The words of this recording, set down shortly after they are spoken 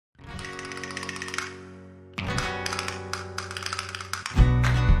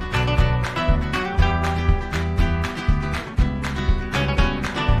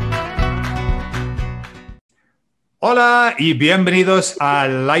Hola y bienvenidos a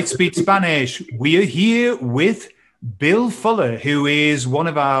LightSpeed Spanish. We are here with Bill Fuller, who is one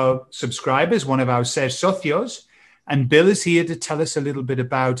of our subscribers, one of our socios, and Bill is here to tell us a little bit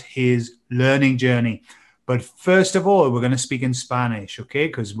about his learning journey. But first of all, we're going to speak in Spanish, okay?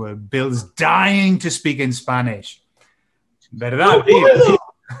 Because Bill's dying to speak in Spanish. ¿Verdad, Bill?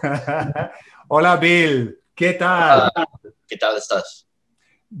 Hola, Bill. ¿Qué tal? ¿Qué tal estás?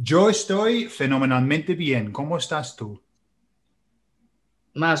 Yo estoy fenomenalmente bien. ¿Cómo estás tú?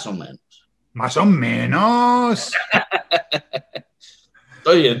 Más o menos. Más o menos.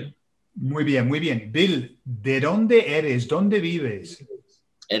 Estoy bien. Muy bien, muy bien. Bill, ¿de dónde eres? ¿Dónde vives?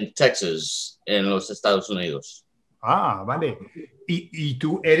 En Texas, en los Estados Unidos. Ah, vale. ¿Y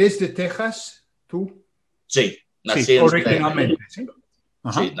tú eres de Texas? ¿Tú? Sí, nací Sí, en originalmente, ¿sí?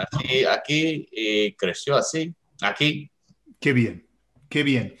 Ajá. Sí, nací aquí y creció así. Aquí Qué bien, qué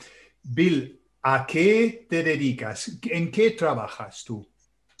bien. Bill, ¿a qué te dedicas? ¿En qué trabajas tú?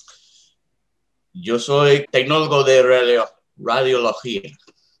 yo soy tecnólogo de radiología.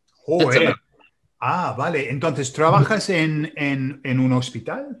 Joder. Ah, vale. Entonces, ¿trabajas en un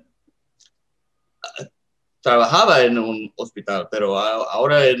hospital? Trabajaba en un hospital, pero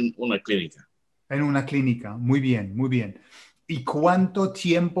ahora en una clínica. En una clínica. Muy bien, muy bien. ¿Y cuánto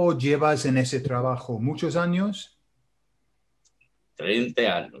tiempo llevas en ese trabajo? ¿Muchos años? 30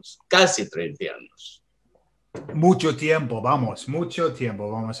 años, casi 30 años. Mucho tiempo, vamos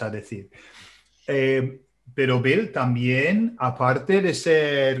a decir. Pero Bill, también, aparte de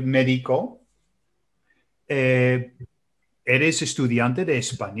ser médico, eres estudiante de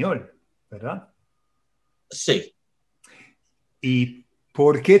español, ¿verdad? Sí, ¿Y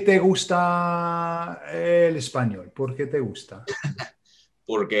por qué te gusta el español? ¿Por qué te gusta?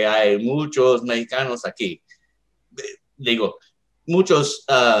 porque hay muchos mexicanos aquí. Digo, muchos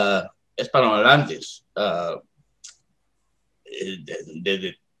hispanohablantes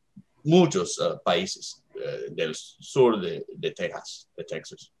de muchos países del sur de Texas, de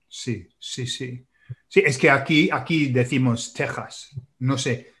Texas. Sí, sí, sí. Sí, es que aquí decimos Texas. No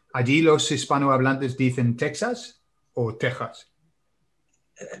sé, ¿allí los hispanohablantes dicen Texas o Texas?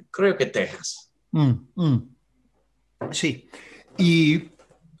 Creo que Texas. Sí. ¿Y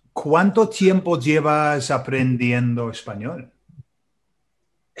cuánto tiempo llevas aprendiendo español?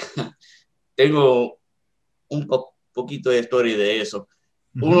 Tengo un poquito de historia de eso.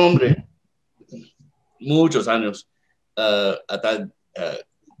 Un Ujú. hombre, muchos años atrás,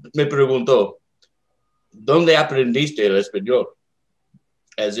 me preguntó, ¿dónde aprendiste el español?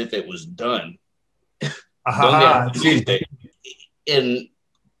 As if it was done. ¿Dónde Ajá, sí. aprendiste? In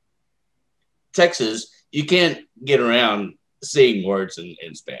Texas, you can't get around seeing words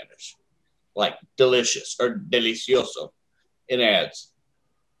in Spanish, like delicious or delicioso in ads.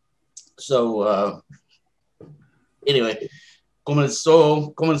 So, anyway,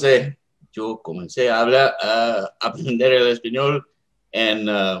 yo comencé a hablar, a aprender el español en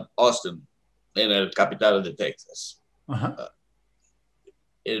Austin, en el capital de Texas, Ajá.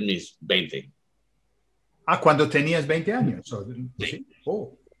 en mis 20. Ah, cuando tenías 20 años. Sí. Sí.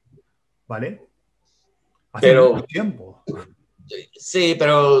 Oh, vale. Hace mucho Pero tiempo. sí,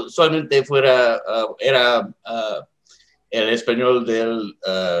 pero solamente era el español del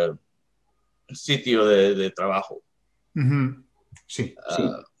sitio de trabajo. Ujú. Sí, sí.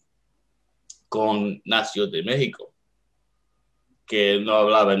 Con nacidos de México, que no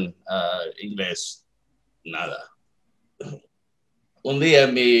hablaban inglés, nada. Un día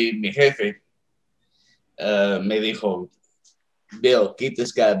mi jefe me dijo, Bill, keep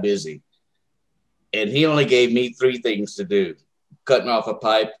this guy busy. And he only gave me 3 things to do: cutting off a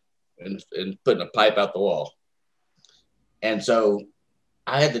pipe and putting a pipe out the wall. And so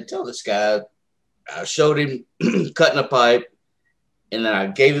I had to tell this guy, I showed him cutting a pipe, and then I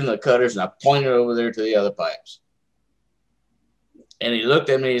gave him the cutters and I pointed over there to the other pipes. And he looked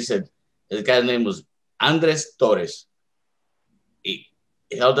at me and he said, the guy's name was Andres Torres. He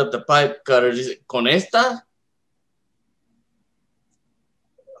held up the pipe cutters. He said, "Con esta?"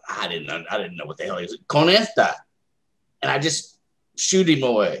 I didn't know what the hell he said. "Con esta." And I just shoot him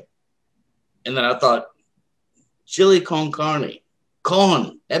away. And then I thought, chili con carne.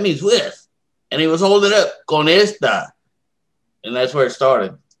 Con, that means with. And he was holding up, con esta. And that's where it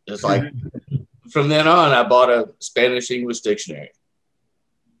started. It's like, from then on, I bought a Spanish-English dictionary.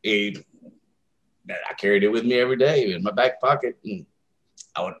 I carried it with me every day in my back pocket. And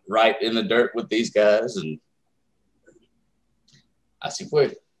I would write in the dirt with these guys. And así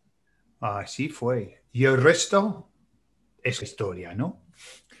fue. Así fue. Y el resto es historia, ¿no?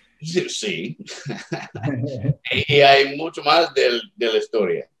 Sí. Y hay mucho más de la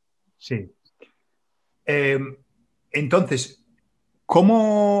historia. Sí. Entonces,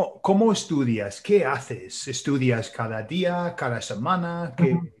 ¿cómo estudias? ¿Qué haces? ¿Estudias cada día, cada semana?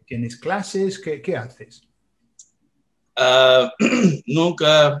 ¿Tienes clases? ¿Qué haces? Ah,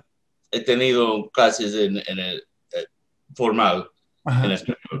 nunca he tenido clases en el formal en Ajá.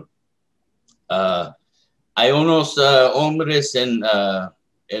 español. Ah, hay unos hombres en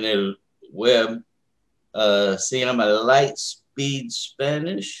el web, se llama LightSpeed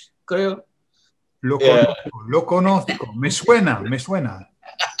Spanish, creo. Eh, Lo conozco, me suena, me suena.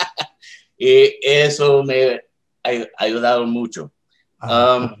 y eso me ha ayudado mucho.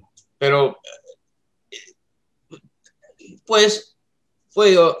 Ah, Um, pero pues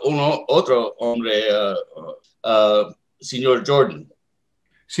fue otro hombre, señor Jordan.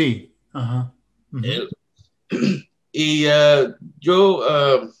 sí, ajá. Ujú. Él, y yo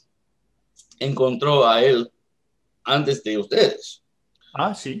encontró a él antes de ustedes.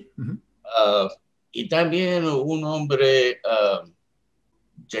 Ah, sí. Ujú. Uh, y también un hombre,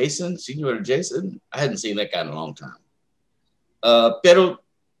 Jason, señor Jason. I hadn't seen that guy in a long time. Pero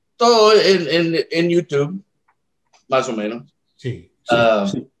todo en YouTube, más o menos. Sí, sí.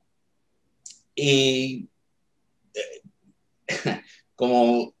 Uh, y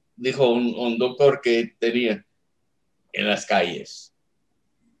como dijo un doctor que tenía en las calles.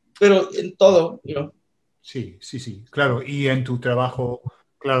 Pero en todo, Sí, sí, sí, claro. Y en tu trabajo,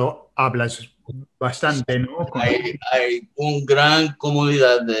 claro, hablas bastante, ¿no? hay una gran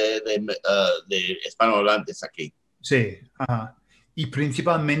comunidad de hispanohablantes aquí. Sí, ajá. Y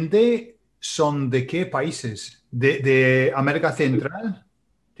principalmente son de qué países? ¿De América Central,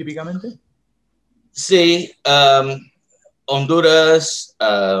 típicamente? Sí, Honduras,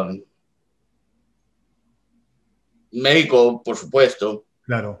 México, por supuesto.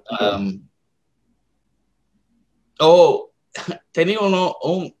 Claro. Um, oh, tenía un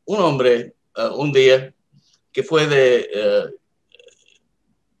hombre un día que fue de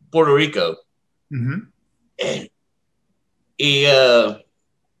Puerto Rico Ujú. y yo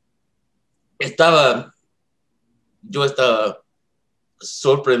estaba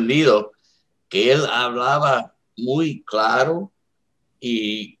sorprendido que él hablaba muy claro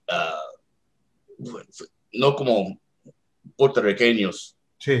y no como puertorriqueños.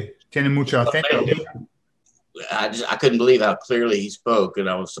 Sí, tiene mucho acento. I couldn't believe how clearly he spoke, and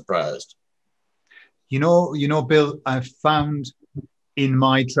I was surprised. Bill, I've found in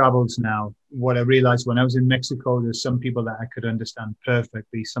my travels now, what I realized when I was in Mexico, there's some people that I could understand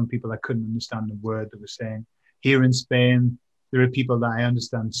perfectly, some people I couldn't understand the word they were saying. Here in Spain, there are people that I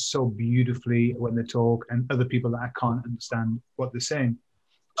understand so beautifully when they talk, and other people that I can't understand what they're saying.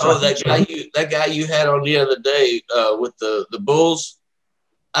 So I Oh, think, that guy you had on the other day with the Bulls,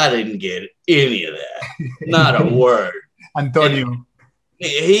 I didn't get any of that. Not a word. And Antonio,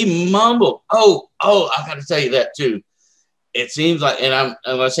 he mumbled. I got to tell you that too. It seems like, and I'm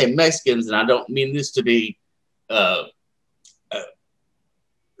going to say Mexicans, and I don't mean this to be uh,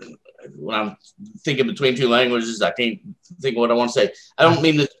 when I'm thinking between two languages, I can't think of what I want to say. I don't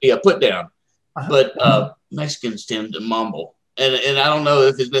mean this to be a put down, but Mexicans tend to mumble. And I don't know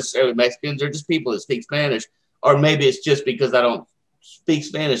if it's necessarily Mexicans or just people that speak Spanish, or maybe it's just because I don't speak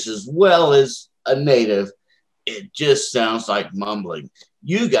Spanish as well as a native. It just sounds like mumbling.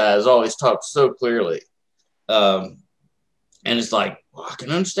 You guys always talk so clearly. And it's like, well, I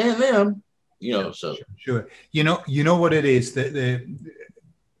can understand them, so. sure. You know what it is that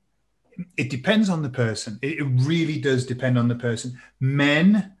it depends on the person. It really does depend on the person.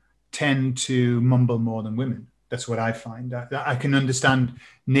 Men tend to mumble more than women. That's what I find. I can understand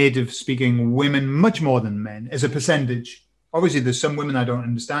native speaking women much more than men as a percentage. Obviously, there's some women I don't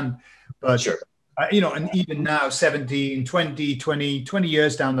understand, but Sure. And even now, 17, 20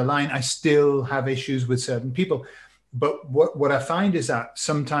 years down the line, I still have issues with certain people. But what I find is that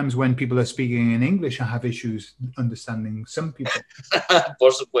sometimes when people are speaking in English, I have issues understanding some people.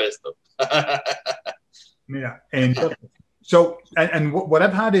 Por supuesto. Yeah. And so, and what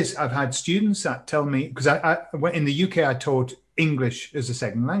I've had is I've had students that tell me, because in the UK, I taught English as a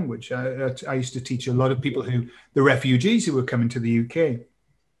second language. I used to teach a lot of people the refugees who were coming to the UK.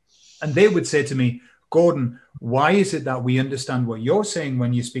 And they would say to me, Gordon, why is it that we understand what you're saying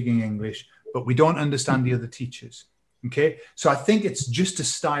when you're speaking English, but we don't understand the other teachers? Okay. So I think it's just a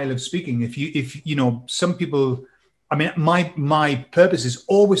style of speaking. If some people, I mean, my purpose is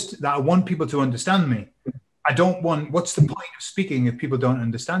always that I want people to understand me. I don't want, what's the point of speaking if people don't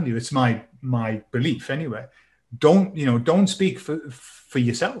understand you? It's my belief anyway. Don't speak for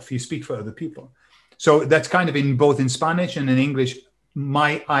yourself. You speak for other people. So that's kind of in both in Spanish and in English.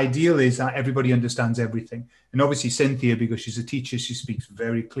 My ideal is that everybody understands everything. And obviously Cynthia, because she's a teacher, she speaks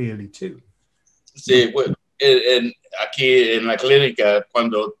very clearly too. Sí, bueno, aquí en la clínica,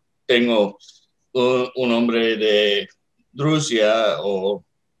 cuando tengo un hombre de Rusia o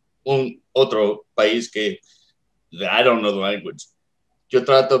un otro país que I don't know the language, yo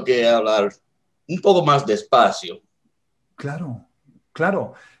trato que hablar un poco más despacio. Claro,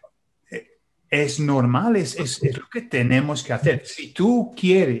 claro. Es normal, es lo que tenemos que hacer. Si tú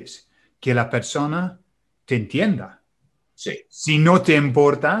quieres que la persona te entienda, Sí. si no te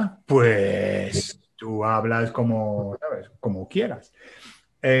importa, pues tú hablas como, ¿sabes? Como quieras.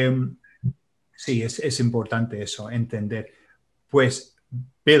 Sí, es importante eso, entender. Pues,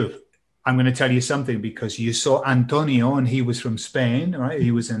 Bill, I'm going to tell you something because you saw Antonio and he was from Spain, right?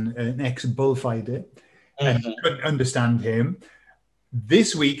 He was an ex-bullfighter and you couldn't understand him.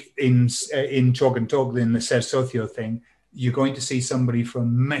 This week in Talk and Talk, in the Ser Socio thing, you're going to see somebody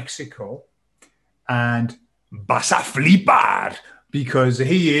from Mexico and vas a flipar because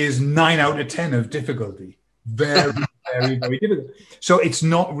he is 9 out of 10 of difficulty. Very, very, very difficult. So it's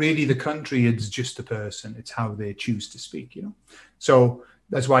not really the country, it's just the person. It's how they choose to speak, you know? So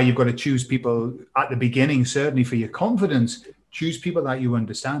that's why you've got to choose people at the beginning, certainly for your confidence, choose people that you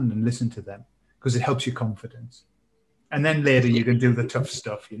understand and listen to them because it helps your confidence. And then later you can do the tough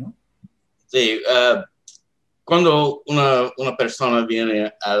stuff, you know? Sí, cuando una persona viene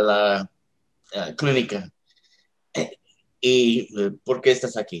a la clínica y ¿por qué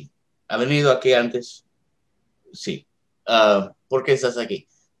estás aquí? ¿Ha venido aquí antes? Sí. ¿Por qué estás aquí?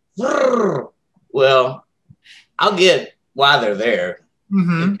 Well, I'll get why they're there.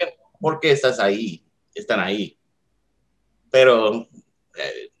 Mm-hmm. ¿Por qué estás ahí? Están ahí. Pero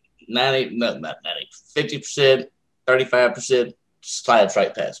 90, not 90, 50%, 35% slides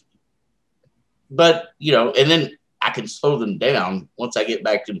right past me. But, you know, and then I can slow them down once I get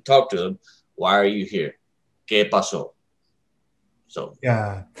back to talk to them. Why are you here? ¿Qué pasó? So,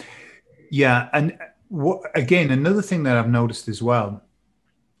 Yeah. Yeah. And again, another thing that I've noticed as well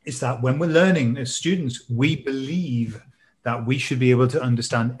is that when we're learning as students, we believe that we should be able to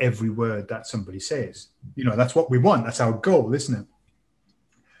understand every word that somebody says. You know, that's what we want. That's our goal, isn't it?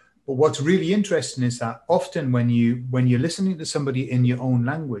 But what's really interesting is that often when you're listening to somebody in your own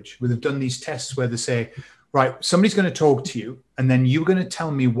language, we have done these tests where they say, right, somebody's going to talk to you, and then you're going to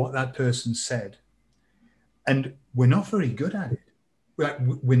tell me what that person said. And we're not very good at it.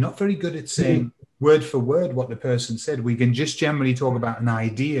 We're not very good at saying word for word what the person said. We can just generally talk about an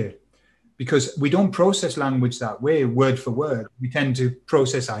idea because we don't process language that way, word for word. We tend to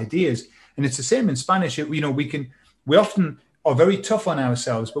process ideas. And it's the same in Spanish. You know, we often are very tough on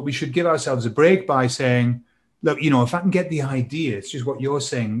ourselves, but we should give ourselves a break by saying, look, you know, if I can get the idea, it's just what you're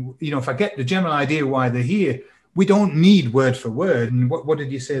saying. You know, if I get the general idea why they're here, we don't need word for word. And what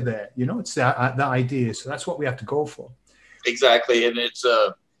did you say there? You know, it's that idea. So that's what we have to go for. Exactly. And it's,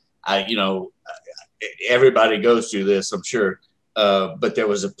 you know, everybody goes through this, I'm sure. But there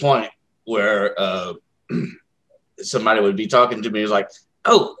was a point where somebody would be talking to me. It's like,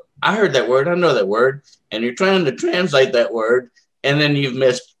 oh, I heard that word. I know that word. And you're trying to translate that word. And then you've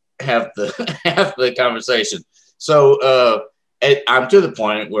missed half the conversation. So I'm to the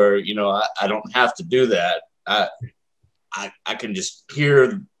point where, you know, I don't have to do that. I can just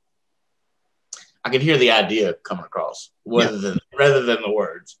hear the idea coming across rather than the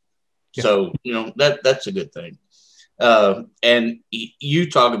words. Yeah. So, you know, that's a good thing. And you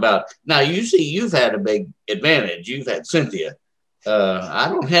talk about, now you see you've had a big advantage. You've had Cynthia. I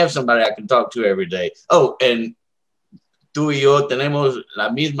don't have somebody I can talk to every day. Oh, and tú y yo tenemos la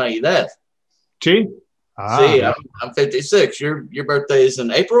misma edad. Sí. Sí, I'm 56. Your birthday is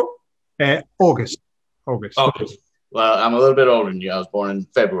in April? August. Well, I'm a little bit older than you. I was born in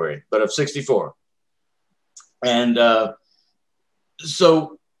February, but I'm 64. And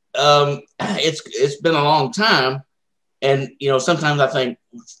so it's been a long time. And, you know, sometimes I think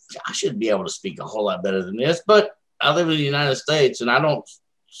I should be able to speak a whole lot better than this, but I live in the United States and I don't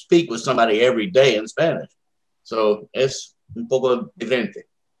speak with somebody every day in Spanish. So es un poco diferente.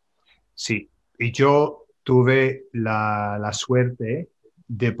 Sí, y yo tuve la suerte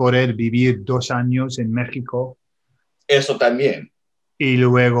de poder vivir 2 años en México. Eso también. Y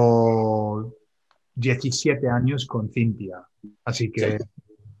luego 17 años con Cintia. Así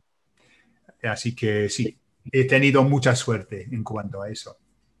que sí, he tenido mucha suerte en cuanto a eso.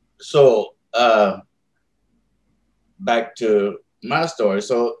 So, back to my story.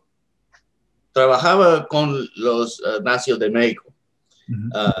 So, trabajaba con los nacidos de México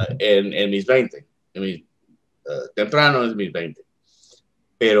en mis 20, temprano en mis 20.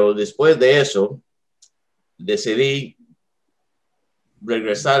 Pero después de eso, decidí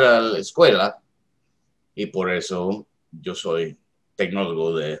regresar a la escuela y por eso yo soy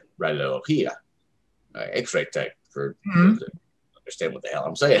tecnólogo de radiología. X-ray tech for to understand what the hell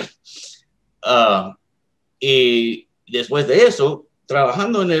I'm saying. Y después de eso,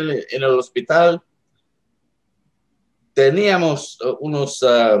 trabajando en el hospital, teníamos unos,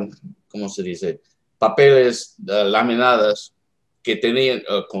 ¿cómo se dice? Papeles laminadas que tenían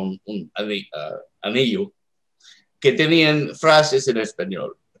con un anillo, que tenían frases en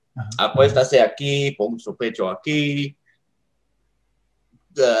español. Acuéstase aquí, pon su pecho aquí.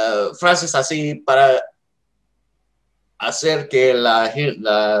 Frases así para hacer que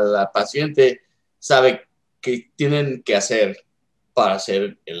la paciente sabe qué tienen que hacer para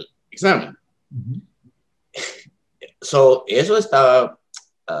hacer el examen. So, eso estaba,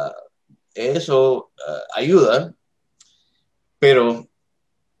 ayuda, pero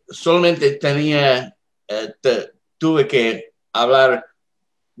solamente tuve que hablar.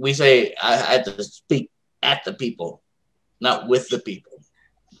 We say I had to speak at the people, not with the people.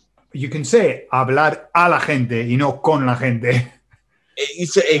 You can say hablar a la gente y no con la gente.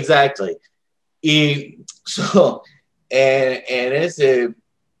 Exactly. Y so, en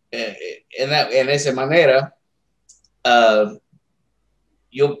esa manera,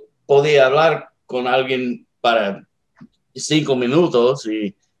 yo podía hablar con alguien para 5 minutos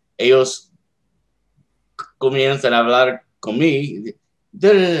y ellos comienzan a hablar conmigo.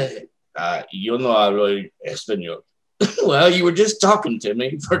 Yo no hablo español. Well, you were just talking to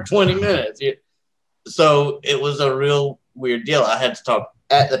me for 20 minutes. So it was a real weird deal. I had to talk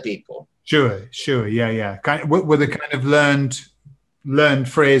at the people. Sure. Yeah. Were the kind of learned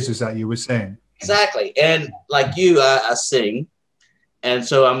phrases that you were saying? Exactly. And like you, I sing. And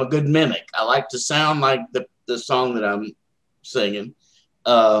so I'm a good mimic. I like to sound like the song that I'm singing.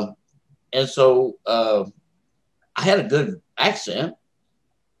 And so I had a good accent.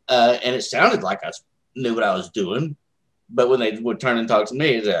 And it sounded like I knew what I was doing. But when they would turn and talk to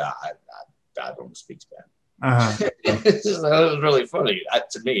me, I don't speak Spanish. So it was really funny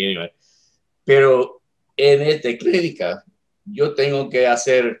to me anyway. Pero en esta clínica, yo tengo que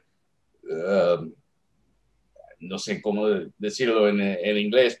hacer, no sé cómo decirlo en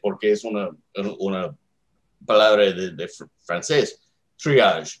inglés, porque es una palabra de francés,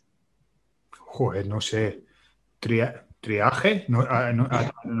 triage. Joder, no sé. ¿Triaje? No.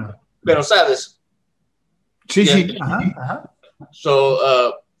 Pero sabes. Sí.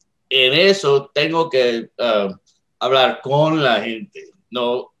 So, en eso tengo que hablar con la gente,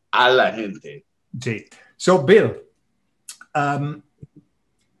 no a la gente. Sí. So, Bill,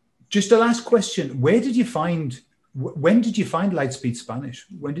 just a last question. When did you find LightSpeed Spanish?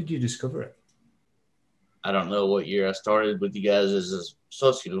 When did you discover it? I don't know what year I started with you guys as a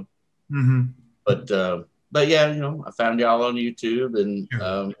socio. But yeah, I found y'all on YouTube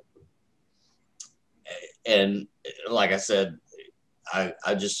and like I said,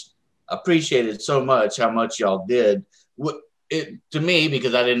 I just appreciated so much how much y'all did. To me,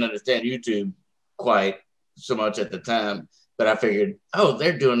 because I didn't understand YouTube quite so much at the time, but I figured,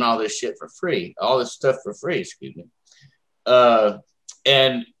 they're doing all this shit for free, all this stuff for free, excuse me. But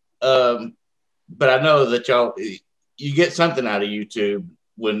I know that you get something out of YouTube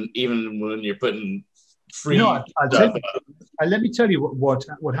even when you're putting free stuff up. Let me tell you what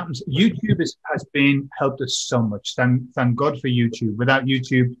happens. YouTube has helped us so much. Thank God for YouTube. Without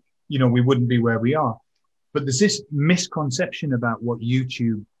YouTube, we wouldn't be where we are. But there's this misconception about what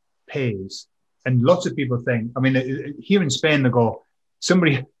YouTube pays. And lots of people think, here in Spain, they go,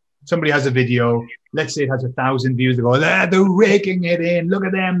 somebody has a video, let's say it has 1,000 views, they go, they're raking it in. Look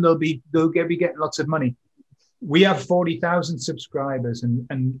at them. They'll be getting lots of money. We have 40,000 subscribers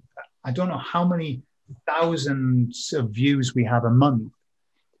and I don't know how many thousands of views we have a month.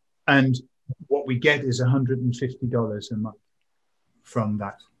 And what we get is $150 a month from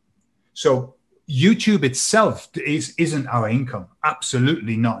that. So YouTube itself isn't our income.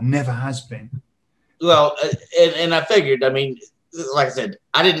 Absolutely not. Never has been. Well, and I figured, like I said,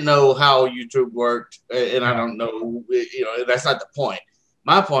 I didn't know how YouTube worked, and I don't know, that's not the point.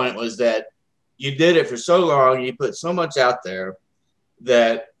 My point was that you did it for so long, you put so much out there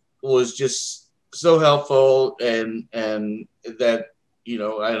that was just so helpful, and that,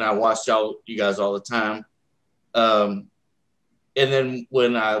 and I watched you guys all the time. And then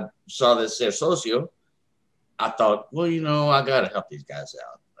when I saw this Socio, I thought, well, I got to help these guys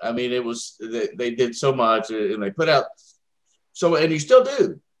out. It was, they did so much and they put out so, and you still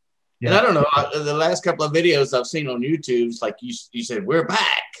do. Yeah. And I don't know, the last couple of videos I've seen on YouTube, it's like you said, we're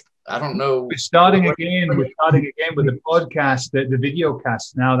back. I don't know. We're starting again with the podcast, the video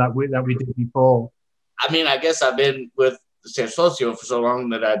cast now that we did before. I guess I've been with ser socio for so long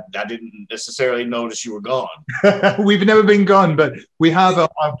that I didn't necessarily notice you were gone. We've never been gone, but we have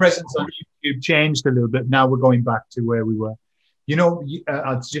our presence on YouTube changed a little bit. Now we're going back to where we were. You know,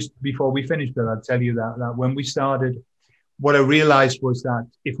 just before we finish, Bill, I'll tell you that when we started, what I realized was that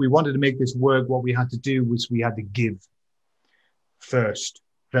if we wanted to make this work, what we had to do was we had to give first.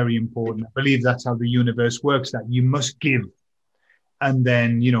 Very important. I believe that's how the universe works, that you must give. And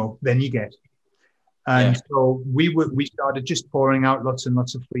then, you know, then you get. And so we started just pouring out lots and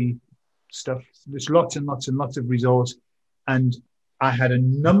lots of free stuff. There's lots and lots and lots of resource. And I had a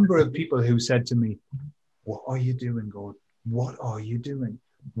number of people who said to me, what are you doing, God? What are you doing?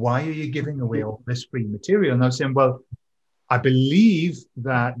 Why are you giving away all this free material? And I was saying, well, I believe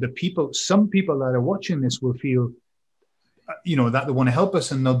that some people that are watching this will feel, you know, that they want to help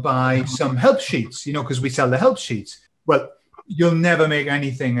us and they'll buy some help sheets, you know, because we sell the help sheets. Well, you'll never make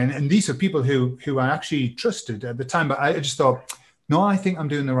anything. And these are people who I actually trusted at the time. But I just thought, no, I think I'm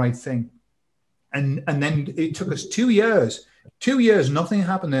doing the right thing. And then it took us 2 years. 2 years, nothing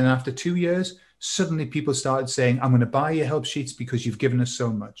happened. And after 2 years, suddenly people started saying, I'm going to buy your help sheets because you've given us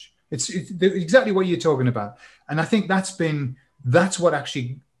so much. It's exactly what you're talking about. And I think that's what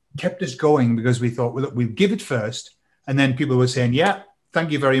actually kept us going, because we thought, well, look, we'll give it first. And then people were saying, yeah,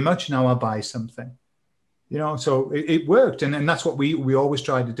 thank you very much. Now I'll buy something. You know, so it worked. And that's what we always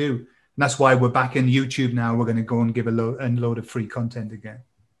try to do. And that's why we're back in YouTube now. We're going to go and give a load of free content again.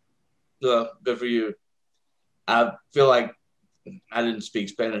 Well, good for you. I feel like I didn't speak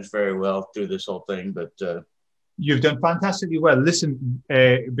Spanish very well through this whole thing, but... You've done fantastically well. Listen,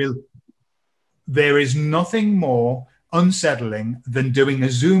 Bill, there is nothing more unsettling than doing a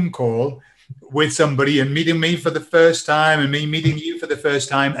Zoom call with somebody and meeting me for the first time and me meeting you for the first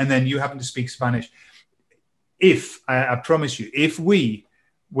time, and then you happen to speak Spanish. I promise you, if we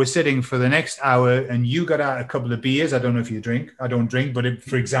were sitting for the next hour and you got out a couple of beers, I don't know if you drink, I don't drink, but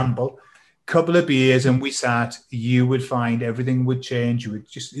for example, a couple of beers and we sat, you would find everything would change. You would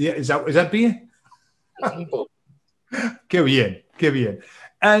just, yeah, is that beer? Qué bien, qué bien.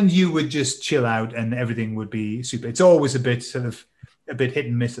 And you would just chill out and everything would be super. It's always a bit hit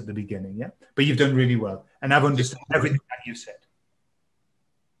and miss at the beginning, yeah? But you've done really well. And I've understood everything that you said.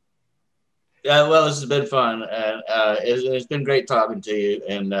 Yeah, well, this has been fun. And it's been great talking to you.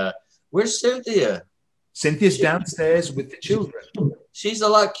 And where's Cynthia? Cynthia's downstairs with the children. She's a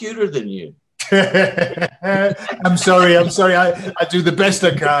lot cuter than you. I'm sorry. I do the best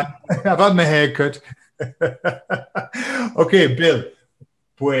I can. I've had my hair cut. Okay, Bill.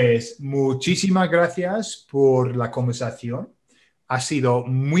 Pues muchísimas gracias por la conversación. Ha sido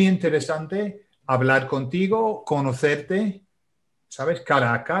muy interesante hablar contigo, conocerte, ¿sabes?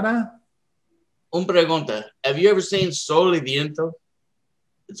 Cara a cara. Una pregunta. Have you ever seen Sol y Viento?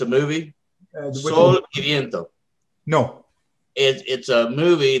 It's a movie. Sol y Viento. No. It's a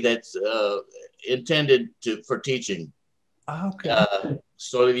movie that's intended for teaching. Okay.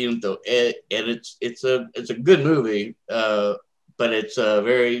 Sol y Viento. And it's a good movie, but it's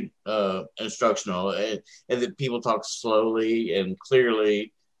very instructional. And that people talk slowly and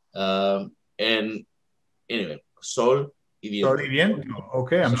clearly. And anyway, Sol y Viento. Sol y Viento.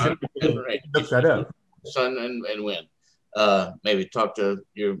 Okay, I'm sure you can look that up. Sun and wind. Maybe talk to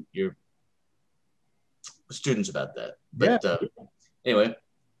your students about that. But anyway.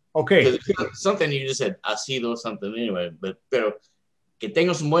 Okay. Something you just said, ha sido something anyway. Pero que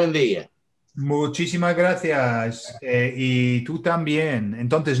tengas un buen día. Muchísimas gracias. Y tú también.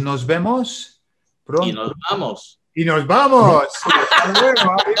 Entonces nos vemos pronto. Y nos vamos. Y nos vamos. Hasta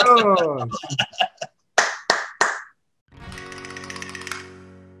luego. Adiós.